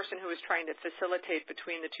one person who was trying to facilitate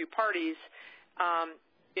between the two parties,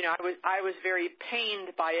 I was very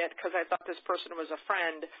pained by it because I thought this person was a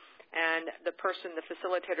friend. And the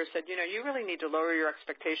facilitator said, you really need to lower your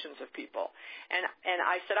expectations of people. And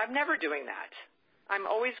I said, I'm never doing that. I'm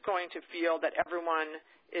always going to feel that everyone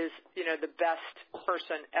is, the best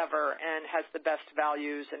person ever and has the best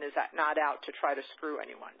values and is not out to try to screw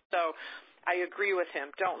anyone. So I agree with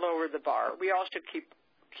him. Don't lower the bar. We all should keep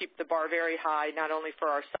the bar very high, not only for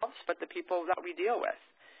ourselves, but the people that we deal with.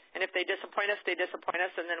 And if they disappoint us,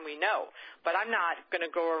 and then we know. But I'm not going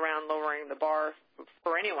to go around lowering the bar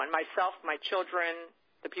for anyone, myself, my children,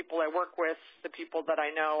 the people I work with, the people that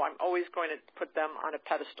I know. I'm always going to put them on a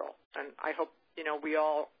pedestal. And I hope, we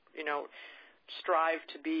all, strive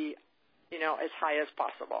to be, as high as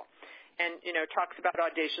possible. And, talks about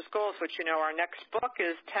audacious goals, which, our next book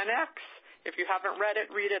is 10X. If you haven't read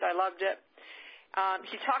it, read it. I loved it.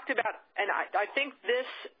 He talked about, and I think this,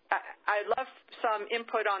 I'd love some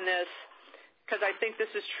input on this because I think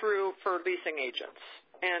this is true for leasing agents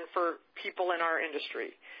and for people in our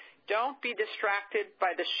industry. Don't be distracted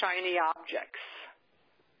by the shiny objects.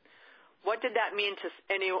 What did that mean to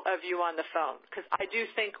any of you on the phone? Because I do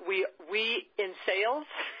think we in sales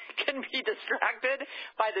can be distracted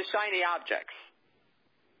by the shiny objects.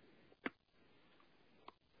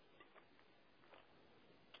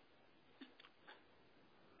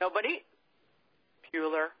 Nobody?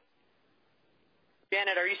 Bueller.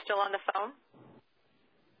 Janet, are you still on the phone?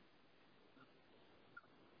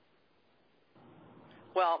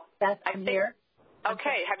 Well, I'm here.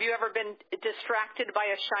 Okay. Have you ever been distracted by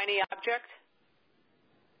a shiny object?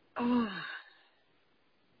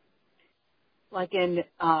 Like in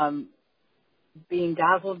being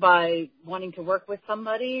dazzled by wanting to work with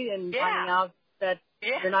somebody and finding out that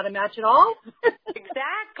you're not a match at all?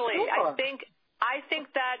 Exactly. Sure. I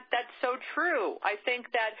think that that's so true. I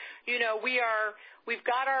think that, we've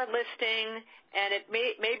got our listing, and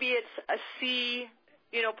maybe it's a C,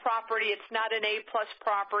 property. It's not an A+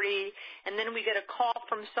 property. And then we get a call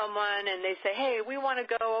from someone and they say, hey, we want to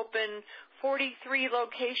go open 43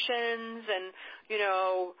 locations, and,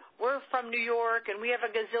 we're from New York and we have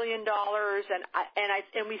 $1 gazillion,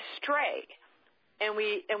 and we stray. And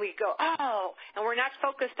we go, and we're not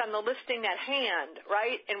focused on the listing at hand,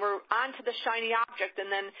 right? And we're on to the shiny object,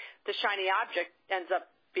 and then the shiny object ends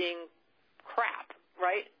up being crap,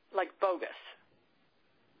 right? Like bogus.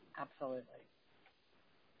 Absolutely.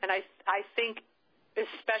 And I think,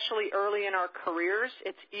 especially early in our careers,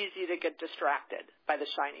 it's easy to get distracted by the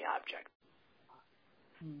shiny object.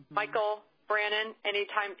 Mm-hmm. Michael, Brannon,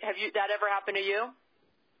 have that ever happened to you?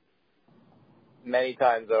 Many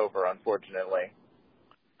times over, unfortunately.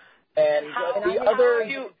 And how have you learned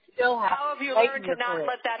to not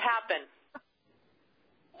let that happen?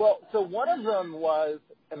 Well, so one of them was,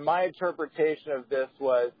 and my interpretation of this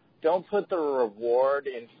was, don't put the reward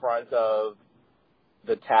in front of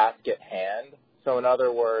the task at hand. So in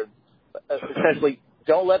other words, essentially,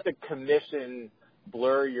 don't let the commission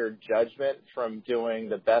blur your judgment from doing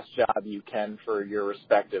the best job you can for your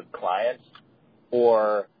respective clients,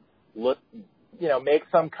 or make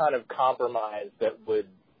some kind of compromise that would,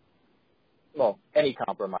 any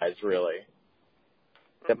compromise really,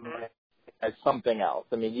 as something else.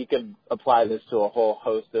 I mean, you could apply this to a whole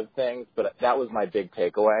host of things, but that was my big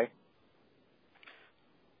takeaway.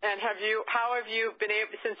 And how have you been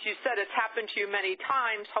able, since you said it's happened to you many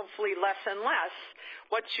times, hopefully less and less,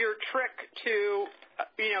 what's your trick to,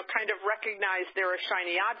 kind of recognize they're a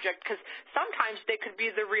shiny object? Because sometimes they could be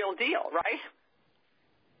the real deal, right?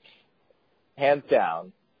 Hands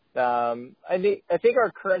down. I think our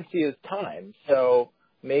currency is time. So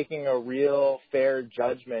making a real fair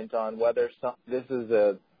judgment on whether this is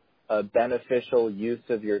a beneficial use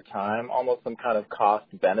of your time, almost some kind of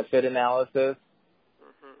cost-benefit analysis.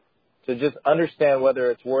 Mm-hmm. To just understand whether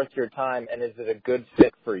it's worth your time and is it a good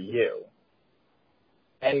fit for you,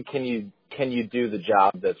 and can you do the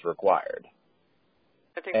job that's required.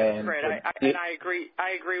 I think that's great. I agree.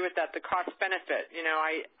 I agree with that. The cost-benefit.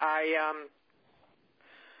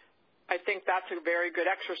 I think that's a very good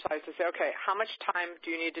exercise to say, okay, how much time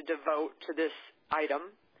do you need to devote to this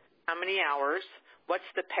item? How many hours? What's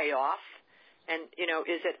the payoff? And,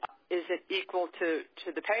 is it equal to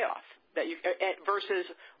the payoff that you versus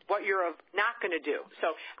what you're not going to do?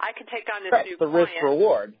 So I can take on this new client. The risk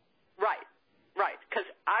reward. Right. Because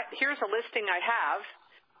here's a listing I have.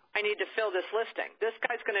 I need to fill this listing. This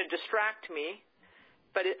guy's going to distract me,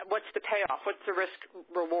 but what's the payoff? What's the risk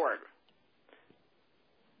reward?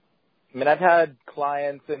 I mean, I've had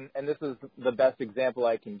clients, and this is the best example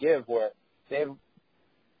I can give, where they've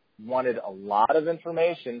wanted a lot of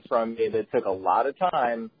information from me that took a lot of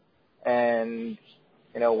time, and,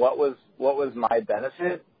 what was my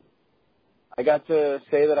benefit? I got to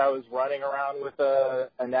say that I was running around with a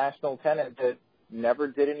national tenant that never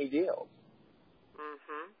did any deals.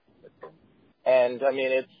 Mm-hmm. And, I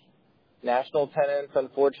mean, it's national tenants,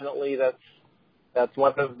 unfortunately, that's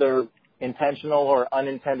one of their intentional or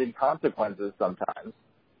unintended consequences sometimes.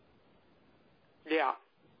 Yeah.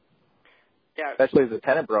 Especially as a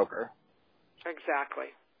tenant broker.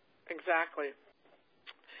 Exactly. A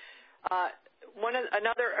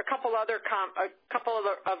couple other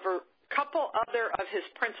of his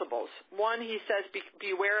principles. One, he says,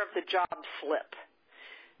 beware of the job slip.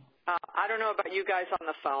 I don't know about you guys on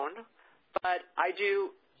the phone, but I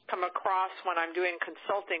do come across when I'm doing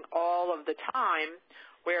consulting all of the time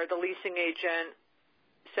where the leasing agent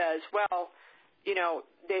says, well,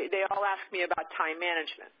 they all ask me about time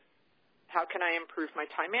management. How can I improve my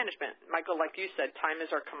time management? Michael, like you said, time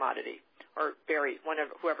is our commodity, or Barry,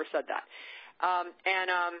 whoever said that. Are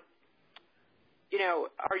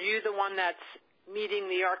you the one that's meeting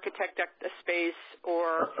the architect at the space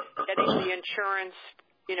or getting the insurance,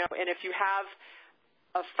 and if you have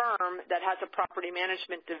a firm that has a property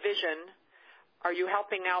management division, are you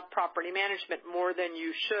helping out property management more than you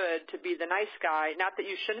should to be the nice guy? Not that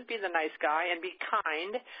you shouldn't be the nice guy and be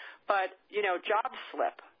kind, but, job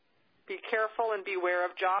slip. Be careful and beware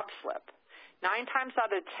of job slip. 9 times out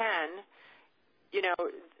of 10,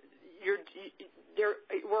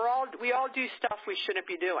 we all do stuff we shouldn't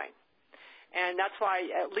be doing. And that's why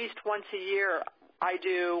at least once a year I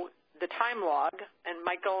do the time log, and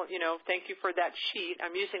Michael, thank you for that sheet.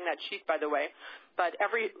 I'm using that sheet, by the way. But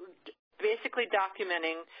basically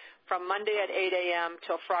documenting from Monday at 8 a.m.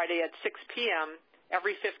 till Friday at 6 p.m.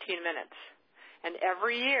 every 15 minutes. And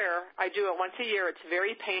every year, I do it once a year. It's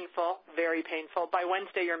very painful, very painful. By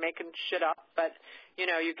Wednesday, you're making shit up, but,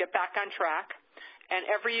 you get back on track. And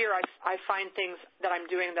every year I find things that I'm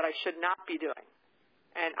doing that I should not be doing.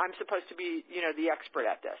 And I'm supposed to be, the expert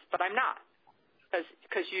at this, but I'm not,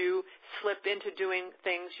 because you slip into doing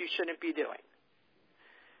things you shouldn't be doing.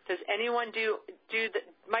 Does anyone do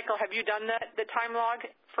Michael, have you done the time log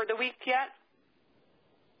for the week yet?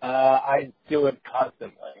 I do it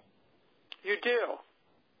constantly. You do?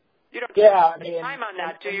 You don't time on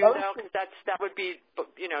that, do you? No, because that would be,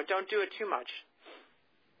 don't do it too much.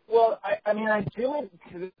 Well, I do it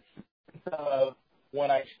because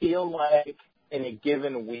when I feel like in a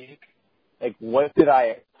given week, like, what did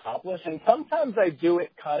I accomplish? And sometimes I do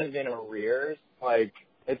it kind of in arrears. Like,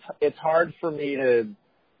 it's hard for me to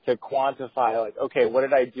quantify, like, okay, what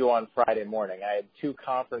did I do on Friday morning? I had 2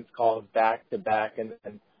 conference calls back to back, and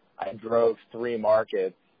then I drove 3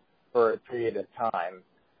 markets for a period of time.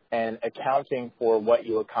 And accounting for what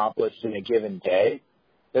you accomplished in a given day,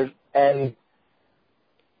 and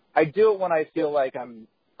I do it when I feel like I'm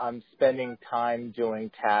spending time doing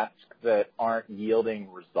tasks that aren't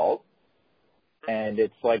yielding results, and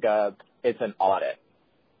it's an audit.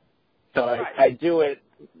 So I do it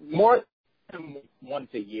more than once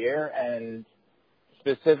a year, and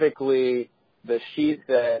specifically the sheet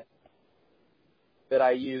that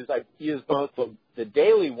I use both the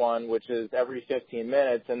daily one, which is every 15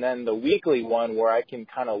 minutes, and then the weekly one where I can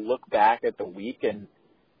kind of look back at the week and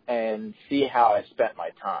see how I spent my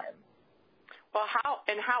time. Well,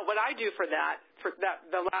 what I do for that,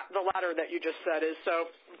 the latter that you just said is,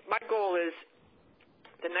 so my goal is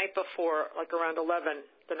the night before, like around 11,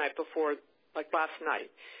 the night before, like last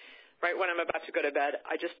night, right when I'm about to go to bed,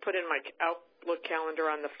 I just put in my Outlook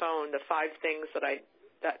calendar on the phone the 5 things the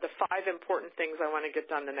 5 important things I want to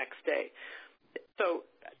get done the next day. So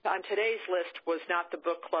on today's list was not the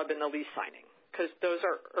book club and the lease signing, because those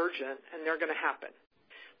are urgent and they're going to happen.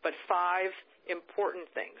 But 5 important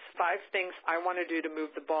things, 5 things I want to do to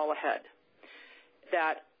move the ball ahead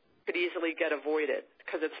that could easily get avoided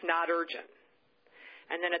because it's not urgent.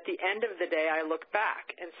 And then at the end of the day, I look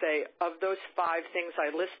back and say, of those 5 things I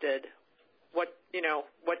listed, what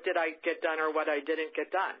did I get done or what I didn't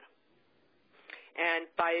get done? And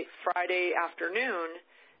by Friday afternoon,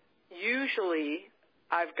 usually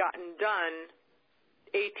I've gotten done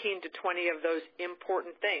 18 to 20 of those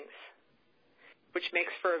important things, which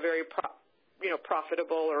makes for a very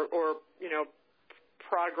profitable or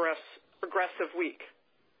progressive week.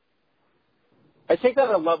 I take that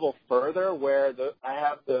a level further where I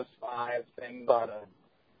have those 5 things on a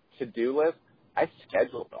to-do list. I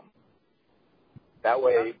schedule them. That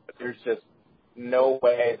way there's just no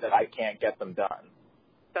way that I can't get them done.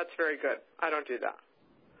 That's very good. I don't do that.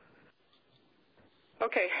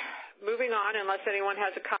 Okay, moving on, unless anyone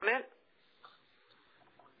has a comment.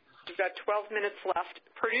 We've got 12 minutes left.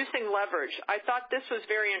 Producing leverage. I thought this was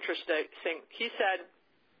very interesting. He said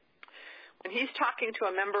when he's talking to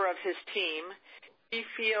a member of his team, he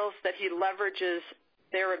feels that he leverages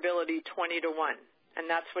their ability 20 to 1, and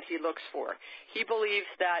that's what he looks for. He believes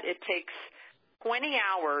that it takes 20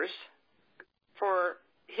 hours for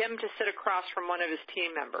him to sit across from one of his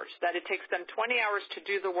team members, that it takes them 20 hours to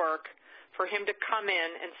do the work for him to come in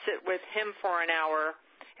and sit with him for an hour,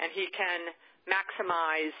 and he can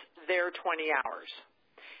maximize their 20 hours.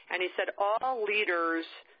 And he said all leaders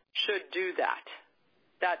should do that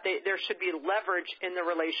there should be leverage in the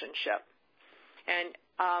relationship. And,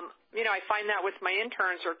 I find that with my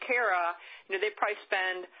interns or Kara, they probably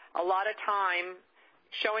spend a lot of time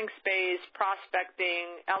showing space,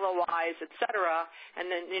 prospecting, LOIs, et cetera,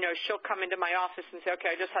 and then, she'll come into my office and say,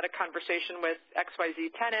 okay, I just had a conversation with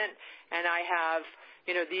XYZ tenant, and I have,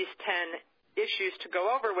 these 10 issues to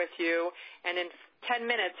go over with you, and in 10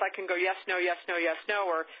 minutes I can go yes, no, yes, no, yes, no,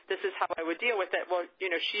 or this is how I would deal with it. Well,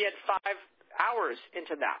 she had 5 hours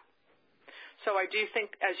into that. So I do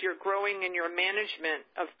think as you're growing in your management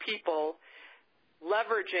of people,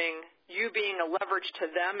 leveraging, you being a leverage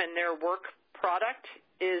to them and their work product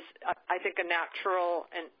is, I think, a natural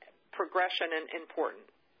and progression and important.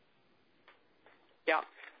 Yeah.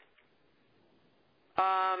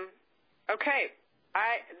 Okay.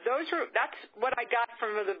 That's what I got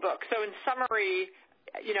from the book. So in summary,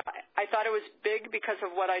 I thought it was big because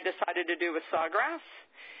of what I decided to do with Sawgrass.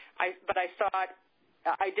 But I thought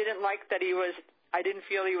I didn't like that he was I didn't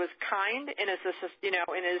feel he was kind in his, in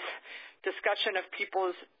his discussion of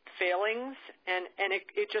people's failings, and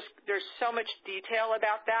it just, there's so much detail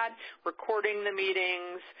about that, recording the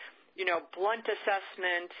meetings, blunt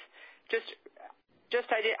assessment, it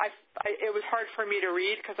was hard for me to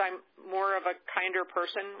read because I'm more of a kinder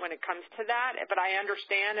person when it comes to that, but I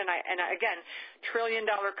understand, and again, $1 trillion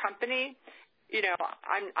company,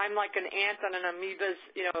 I'm like an ant on an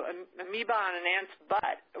amoeba on an ant's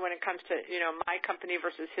butt when it comes to, my company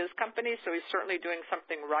versus his company, so he's certainly doing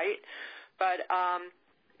something right. But,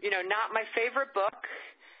 not my favorite book.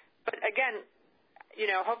 But again,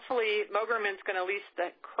 hopefully Mogerman's going to lease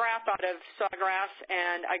the crap out of Sawgrass,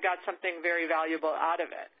 and I got something very valuable out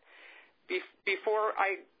of it. Before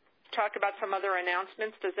I talk about some other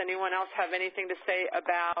announcements, does anyone else have anything to say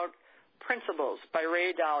about Principles by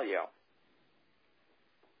Ray Dalio?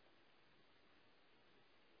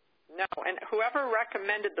 No, and whoever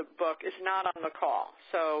recommended the book is not on the call,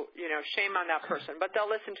 so, shame on that person. But they'll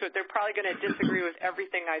listen to it. They're probably going to disagree with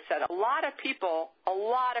everything I said. A lot of people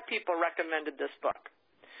recommended this book.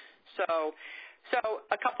 So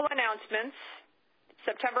a couple announcements.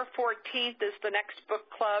 September 14th is the next book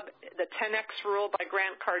club, The 10X Rule by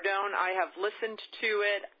Grant Cardone. I have listened to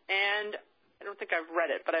it, and I don't think I've read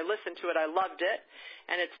it, but I listened to it. I loved it,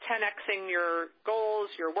 and it's 10Xing your goals,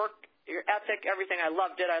 your work, your ethic, everything. I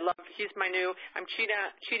loved it. He's my new, I'm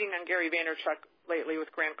cheating on Gary Vaynerchuk lately with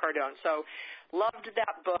Grant Cardone. So loved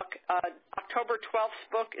that book. October 12th's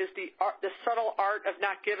book is The Subtle Art of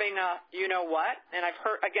Not Giving a You-Know-What. And I've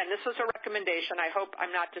heard, again, this was a recommendation. I hope I'm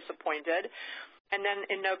not disappointed. And then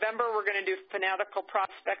in November, we're going to do Fanatical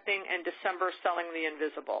Prospecting, and December, Selling the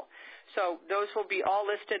Invisible. So those will be all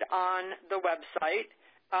listed on the website.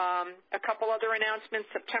 A couple other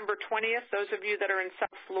announcements. September 20th, those of you that are in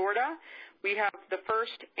South Florida, we have the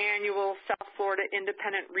first annual South Florida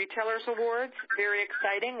Independent Retailers Awards. Very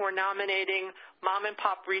exciting. We're nominating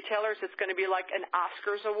mom-and-pop retailers. It's going to be like an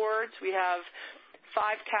Oscars Awards. We have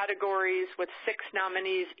 5 categories with 6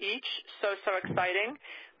 nominees each. So exciting.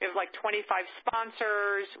 We have like 25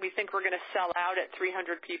 sponsors. We think we're going to sell out at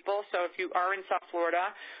 300 people. So if you are in South Florida,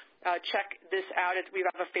 check this out. We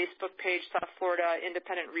have a Facebook page, South Florida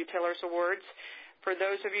Independent Retailers Awards. For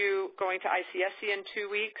those of you going to ICSC in 2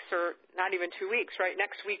 weeks, or not even 2 weeks, right,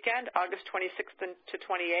 next weekend, August 26th to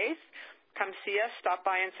 28th, come see us, stop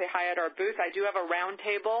by and say hi at our booth. I do have a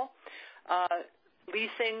roundtable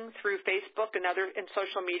leasing through Facebook and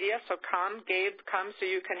social media, so Gabe, come so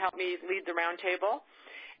you can help me lead the roundtable.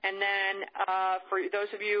 And then for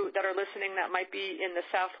those of you that are listening that might be in the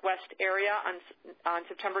Southwest area, on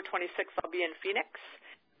September 26th, I'll be in Phoenix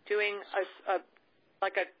doing a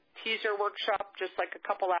teaser workshop, just like a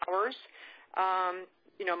couple hours.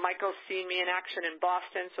 Michael's seen me in action in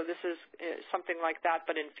Boston, so this is something like that,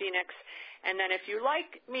 but in Phoenix. And then if you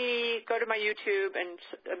like me, go to my YouTube and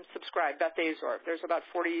subscribe, Beth Azor. There's about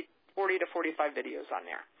 40 to 45 videos on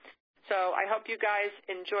there. So I hope you guys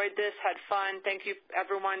enjoyed this, had fun. Thank you,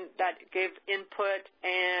 everyone that gave input,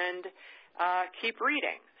 and keep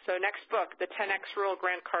reading. So next book, The 10X Rule,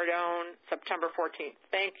 Grant Cardone, September 14th.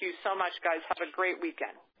 Thank you so much, guys. Have a great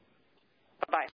weekend. Bye-bye.